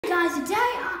guys, today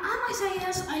I'm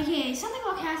myself, aka something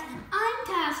about cats, and I'm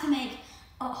tasked to make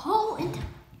a whole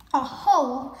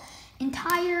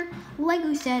entire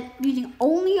Lego set using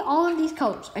only all of these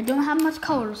colors. I don't have much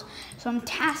colors, so I'm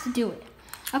tasked to do it.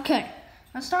 Okay,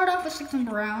 let's start off with some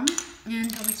brown,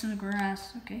 and I'll make some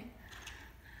grass. Okay.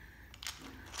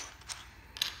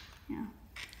 Yeah,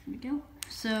 there we go.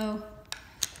 So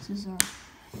this is our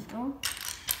dog.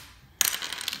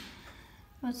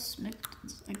 Let's make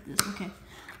it like this. Okay.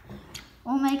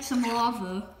 We'll make some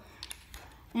lava,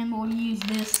 and we'll use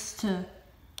this to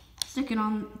stick it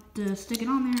on there.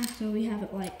 So we have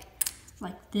it like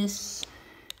this.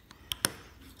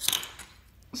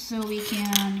 So we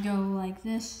can go like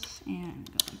this and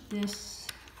go like this.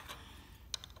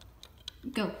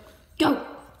 Go.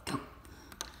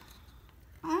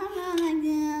 I'm not like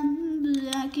them,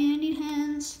 but I can't eat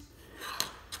hands.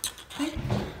 Okay.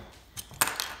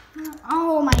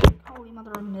 Oh my holy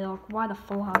mother of milk. Why the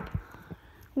flop?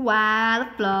 Why the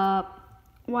flop?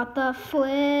 What the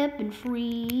flip and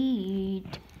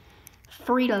Frito-Lay.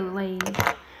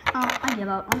 Oh, I give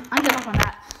up. I give up on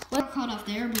that. Let's cut off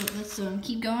there, but let's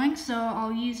keep going. So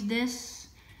I'll use this,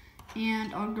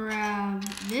 and I'll grab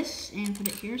this and put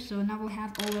it here. So now we'll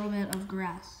have a little bit of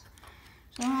grass.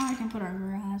 So now I can put our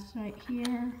grass right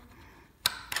here.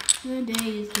 The day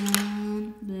is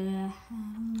done.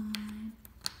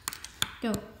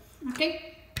 Go.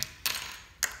 Okay.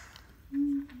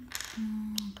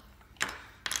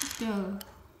 Go.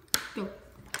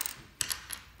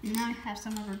 And now we have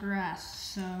some of our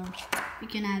grass, so we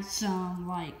can add some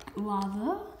like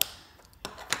lava.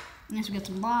 Next we got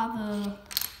some lava.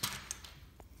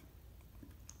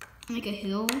 Make a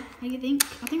hill, I think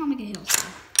I'll make a hill. So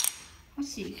let's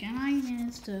see, can I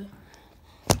manage to?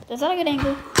 Is that a good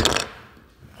angle?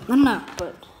 I don't know,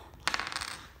 but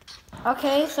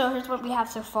okay. So here's what we have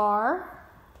so far,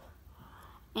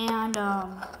 and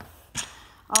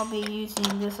I'll be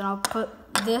using this, and I'll put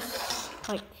this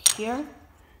like here.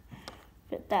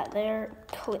 Put that there.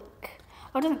 Click.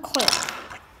 Oh, it doesn't click.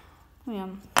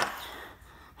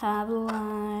 Have a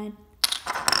line.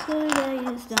 The day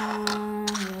is done.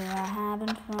 We're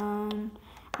having fun.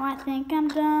 I think I'm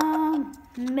done.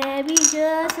 Maybe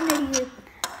just an idiot.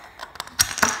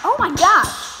 Oh my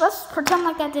gosh! Let's pretend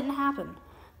like that didn't happen.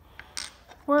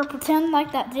 We're pretend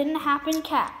like that didn't happen,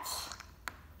 cats.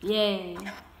 Yay.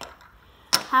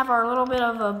 Have our little bit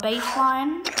of a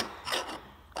baseline,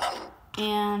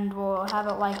 and we'll have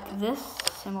it like this,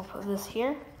 and we'll put this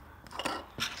here.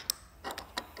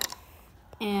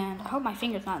 And I hope my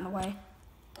finger's not in the way.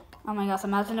 Oh my gosh,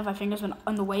 imagine if my finger's been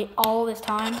in the way all this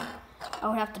time. I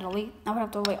would have to delete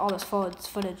all this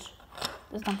footage.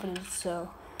 This dumb footage, so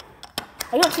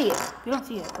you don't see it. You don't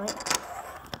see it, right?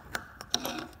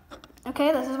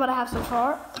 Okay, this is what I have so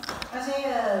far.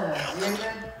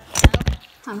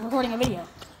 I'm recording a video.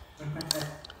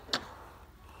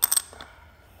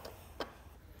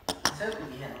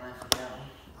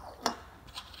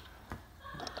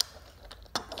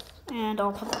 And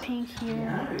I'll put the pink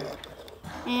here.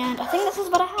 And I think this is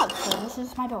what I have. So this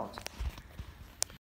is my build.